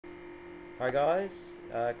Hi guys,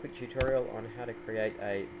 quick tutorial on how to create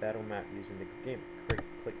a battle map using the GIMP.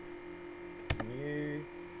 Click new,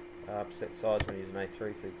 set size when using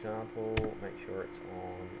A3 for example, make sure it's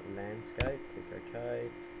on landscape, click OK,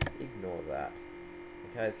 ignore that.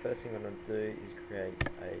 Okay, the first thing I'm going to do is create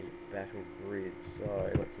a battle grid, so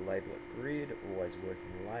let's label it grid, always work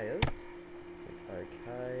in layers, click OK.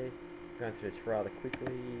 I'm going through this rather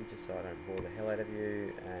quickly just so I don't bore the hell out of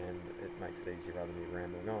you and it makes it easier rather than me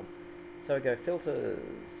rambling on. So we go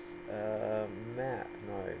filters, map,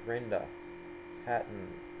 no, render, pattern,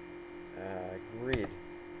 grid.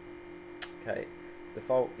 Okay,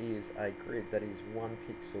 default is a grid that is 1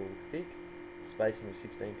 pixel thick, spacing of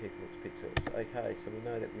 16 pixels. Okay, so we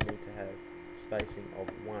know that we need to have spacing of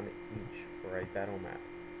 1 inch for a battle map.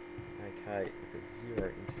 Okay, with a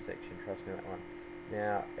 0 intersection, trust me on that one.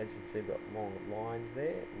 Now, as you can see, we've got long lines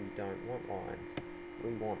there. We don't want lines.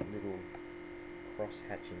 We want little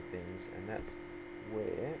cross-hatching things, and that's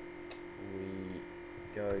where we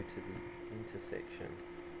go to the intersection.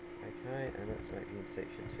 Okay, and let's make the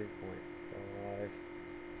intersection 2.5.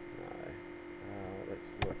 No, let's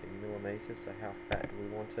work in millimeters. So how fat do we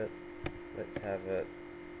want it? Let's have it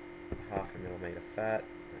 0.5 millimeter fat.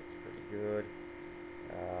 That's pretty good.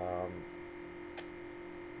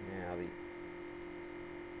 Now the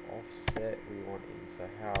offset we want in. So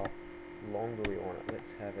how long do we want it?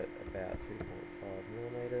 Let's have it about 2.5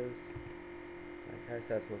 millimeters. Okay,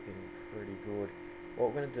 so that's looking pretty good. What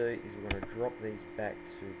we're going to do is we're going to drop these back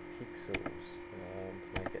to pixels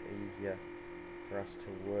to make it easier for us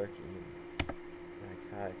to work in.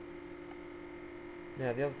 Okay.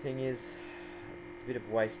 Now the other thing is, it's a bit of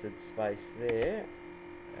wasted space there,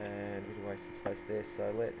 and a bit of wasted space there,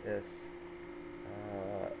 so let us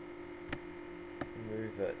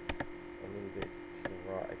move it a little bit to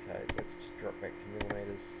the right. Okay, let's just drop back to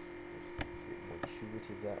millimeters. Just, it's a bit more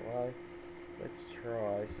intuitive that way. Let's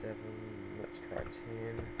try 7. Let's try 10.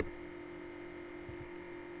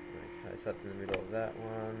 Okay, so that's in the middle of that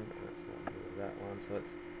one. That's not in the middle of that one. So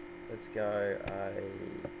let's go a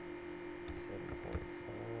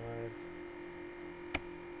 7.5.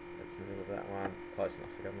 That's in the middle of that one. Close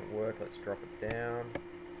enough for government work. Let's drop it down.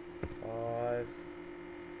 5.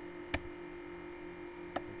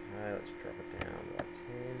 Okay, let's drop it down by 10.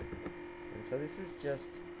 And so this is just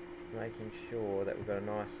making sure that we've got a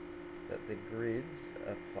nice, that the grids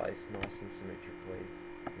are placed nice and symmetrically,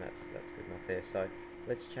 and that's good enough there. So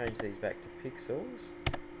let's change these back to pixels,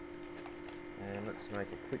 and let's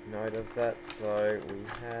make a quick note of that. So we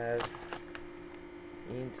have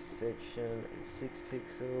intersection is 6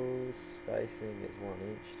 pixels, spacing is 1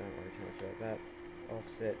 inch, don't worry too much about that.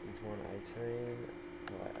 Offset is 118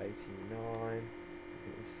 by 89. The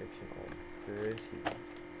intersection of 30.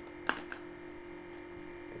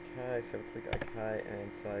 Okay, so we'll click OK and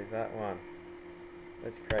save that one.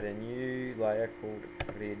 Let's create a new layer called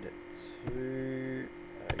grid 2.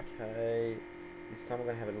 Okay, this time we're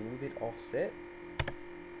going to have it a little bit offset,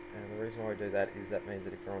 and the reason why we do that is that means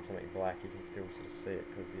that if you're on something black you can still sort of see it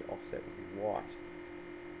because the offset will be white.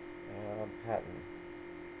 Pattern,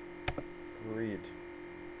 grid.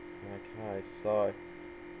 Okay, so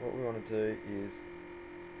what we want to do is,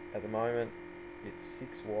 at the moment it's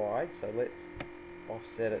 6 wide, so let's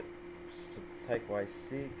offset it to take away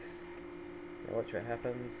 6. Now watch what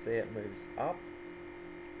happens. See, it moves up,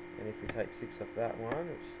 and if we take 6 off that one,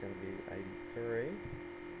 which is going to be 83,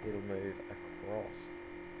 it'll move across.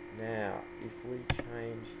 Now if we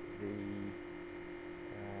change the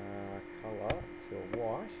colour to a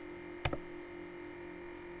white,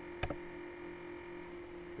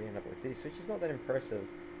 we end up with this, which is not that impressive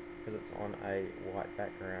because it's on a white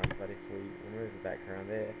background, but if we remove the background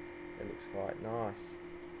there, it looks quite nice.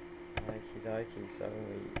 Okie dokie, so when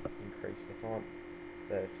we increase the font,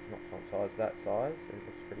 it's not font size, that size, it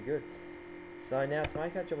looks pretty good. So now to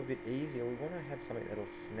make our job a bit easier, we want to have something that'll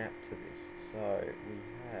snap to this. So we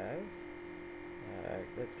have,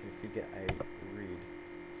 let's configure a grid.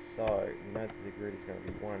 So we know that the grid is going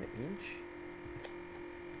to be 1 inch.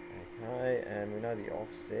 Okay, and we know the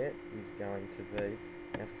offset is going to be,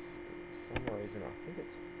 now for some reason I think if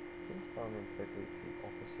I remember correctly, it's the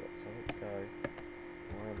opposite. So let's go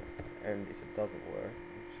 1, and if it doesn't work,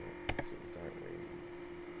 actually pixels don't we?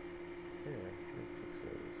 Yeah, there's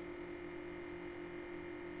pixels.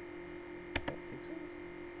 What, pixels?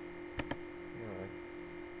 No.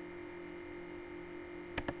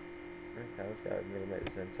 Okay, let's go with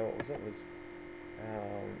millimeters then. So what was it? Was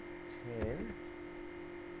 10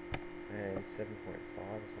 and 7.5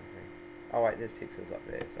 or something. Oh wait, there's pixels up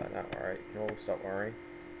there, so don't worry, you can all stop worrying.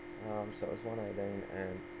 So it was 118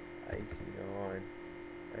 and 89.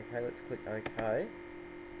 Okay, let's click OK.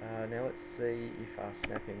 Now let's see if our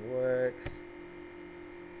snapping works.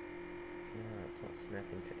 No, it's not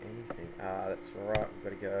snapping to anything. That's right, we've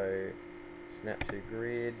got to go snap to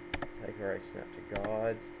grid, take away snap to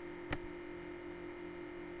guides.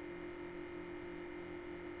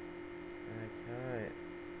 Okay.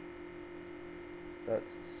 So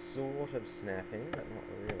it's sort of snapping, but not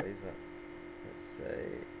really, is it? Let's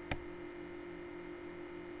see.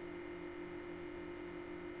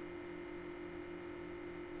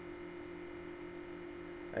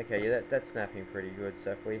 Okay, yeah, that's snapping pretty good.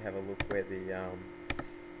 So if we have a look where the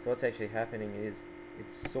so what's actually happening is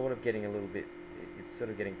it's sort of getting a little bit, it's sort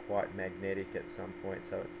of getting quite magnetic at some point.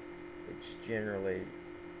 So it's generally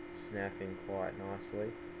snapping quite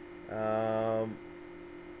nicely. I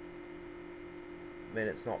mean,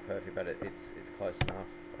 it's not perfect, but it's close enough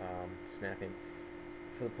snapping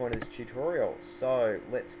for the point of this tutorial. So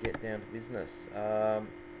let's get down to business.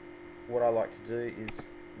 What I like to do is,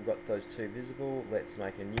 we've got those two visible, let's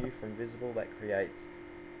make a new from visible. That creates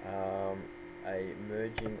a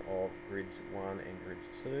merging of grids 1 and grids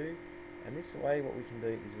 2, and this way what we can do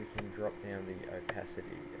is we can drop down the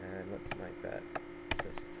opacity, and let's make that,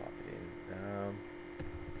 just type it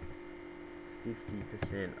in,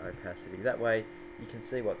 50% opacity. That way you can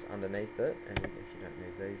see what's underneath it, and if you don't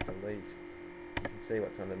need these, delete. You can see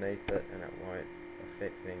what's underneath it and it won't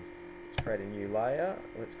affect things. Let's create a new layer.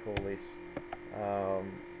 Let's call this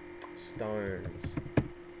stones.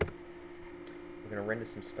 We're going to render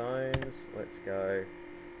some stones. Let's go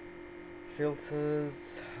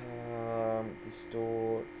filters,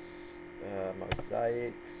 distorts,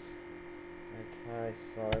 mosaics. Okay,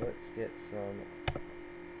 so let's get some.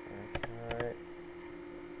 Okay.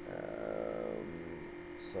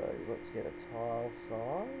 So let's get a tile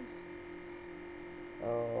size.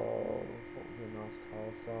 Oh, what would be a nice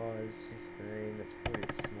tile size? 15. That's probably a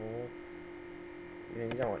bit small. You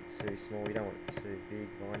don't want it too small. You don't want it too big.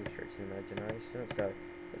 Mind you, stretch the imagination. Let's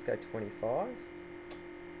go 25.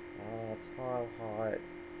 Tile height.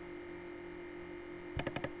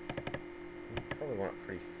 You probably want it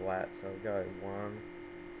pretty flat, so we'll go 1.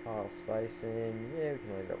 Tile spacing. Yeah, we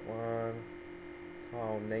can leave it at 1.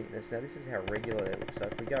 Tile neatness. Now this is how regular it looks. So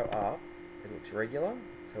if we go up, it looks regular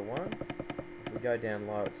to 1. If we go down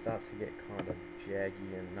low, it starts to get kind of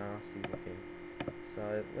jaggy and nasty looking.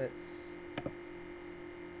 So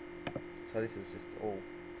this is just all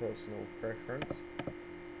personal preference.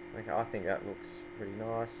 Okay, I think that looks pretty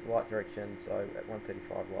nice. Light direction, so at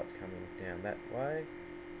 135 light's coming down that way.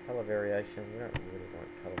 Color variation, we don't really want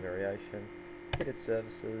color variation. Pitted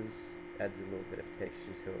surfaces, adds a little bit of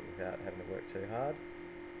texture to it without having to work too hard.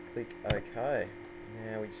 Click OK.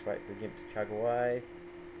 Now we just wait for the GIMP to chug away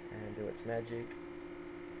and do its magic.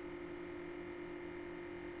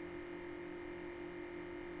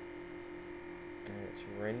 And it's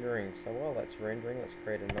rendering. So while that's rendering, let's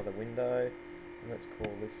create another window, and let's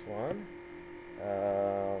call this one. I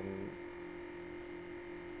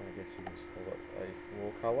guess we can just call it a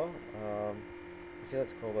floor color. Actually,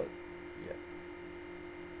 let's call it, yeah,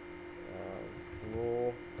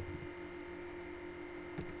 floor.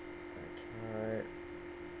 Okay.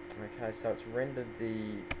 Okay, so it's rendered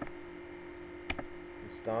the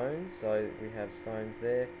stones. So we have stones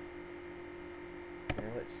there.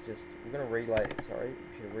 Now let's just, we're going to relabel, sorry, we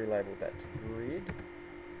should have relabeled that to grid.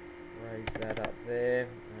 Raise that up there.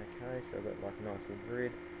 Okay, so we've got like a nice little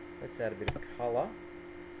grid. Let's add a bit of colour.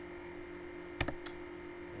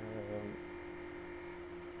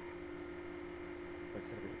 Let's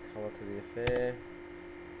add a bit of colour to the affair.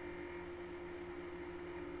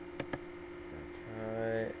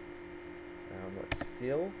 Okay. Let's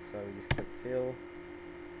fill, so we just click fill.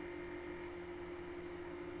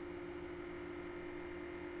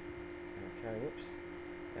 Okay, whoops.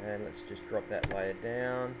 And let's just drop that layer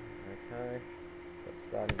down. Okay, so it's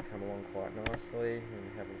starting to come along quite nicely. And we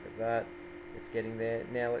have a look at that. It's getting there.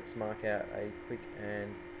 Now let's mark out a quick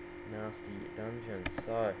and nasty dungeon.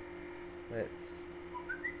 So let's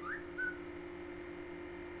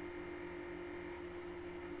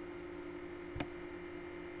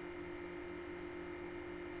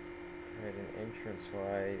create an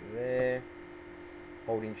entranceway there.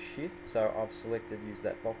 Holding shift, so I've selected use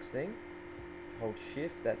that box thing. Hold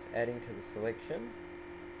shift, that's adding to the selection.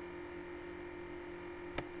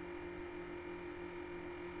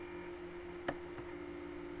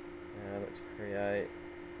 Now let's create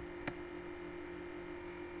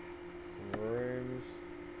some rooms.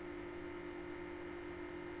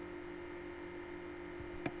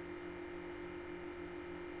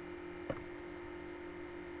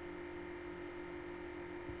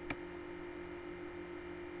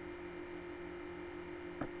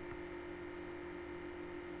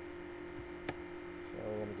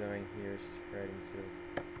 doing here is just creating sort of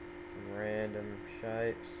some random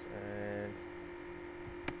shapes and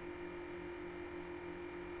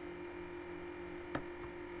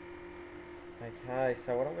okay,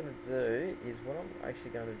 so what I'm going to do is what I'm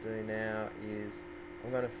actually going to do now is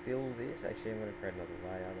I'm going to fill this. Actually, I'm going to create another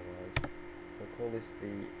layer otherwise. So I'll call this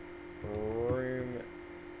the room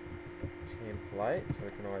template, so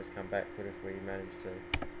we can always come back to it if we manage to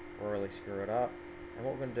royally screw it up. And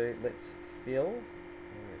what we're going to do, let's fill,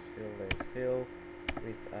 there's fill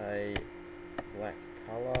with a black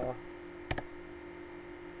colour.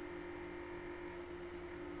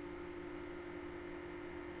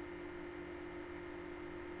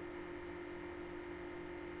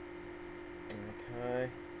 Okay,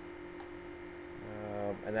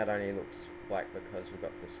 and that only looks black because we've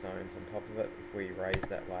got the stones on top of it. If we raise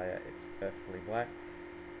that layer, it's perfectly black.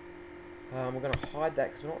 We're going to hide that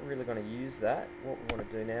because we're not really going to use that. What we want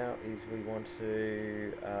to do now is we want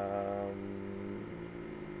to,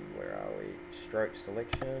 where are we? Stroke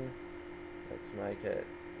selection. Let's make the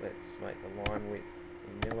line width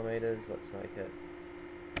in millimeters. Let's make it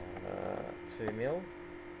 2 mil.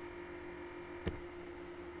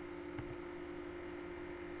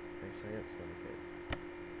 Actually, let's make it,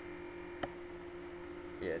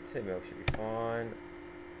 yeah, 2 mil should be fine.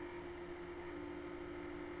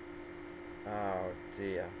 Oh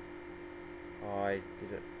dear, I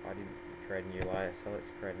didn't create a new layer, so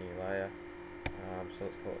let's create a new layer. So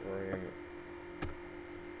let's call it room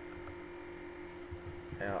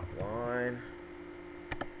outline,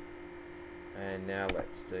 and now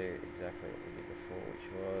let's do exactly what we did before, which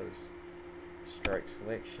was stroke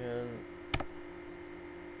selection.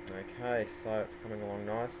 Okay, so it's coming along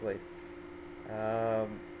nicely.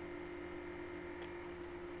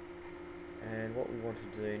 And what we want to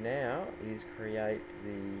do now is create a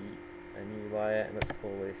new layer, and let's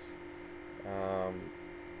call this I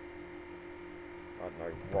don't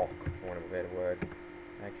know, rock, for want of a better word.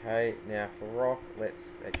 Okay, now for rock, let's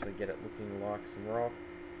actually get it looking like some rock.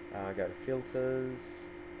 Go to filters,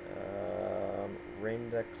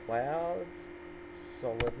 render clouds,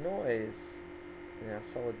 solid noise. Now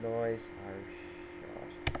solid noise, oh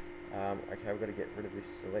shit. Okay, we've got to get rid of this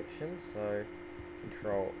selection, so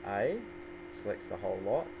Control A selects the whole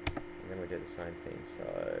lot, and then we do the same thing. So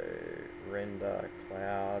render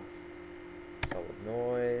clouds, solid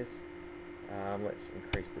noise. Let's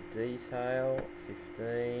increase the detail,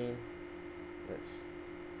 15. Let's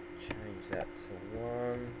change that to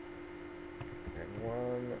 1 and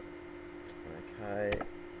 1. Okay,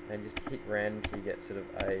 and just hit random till you get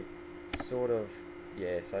sort of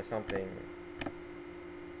yeah, so something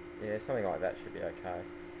like that should be okay.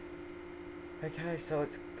 Okay, so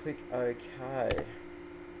let's click OK.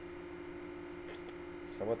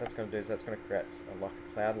 So what that's going to do is that's going to create like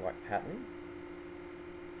a cloud-like pattern.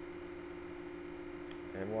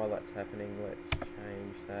 And while that's happening, let's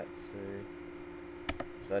change that to...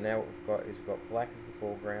 So now what we've got is we've got black as the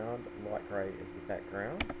foreground, light grey as the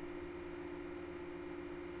background.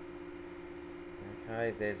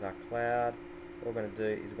 Okay, there's our cloud. What we're going to do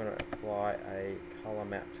is we're going to apply a colour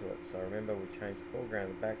map to it. So remember, we changed the foreground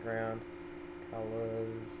and the background.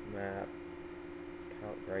 Colours, map,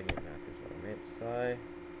 gradient map is what I meant to say.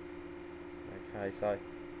 Okay, so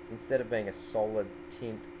instead of being a solid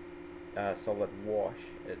tint, solid wash,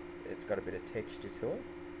 it's got a bit of texture to it.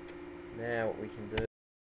 Now what we can do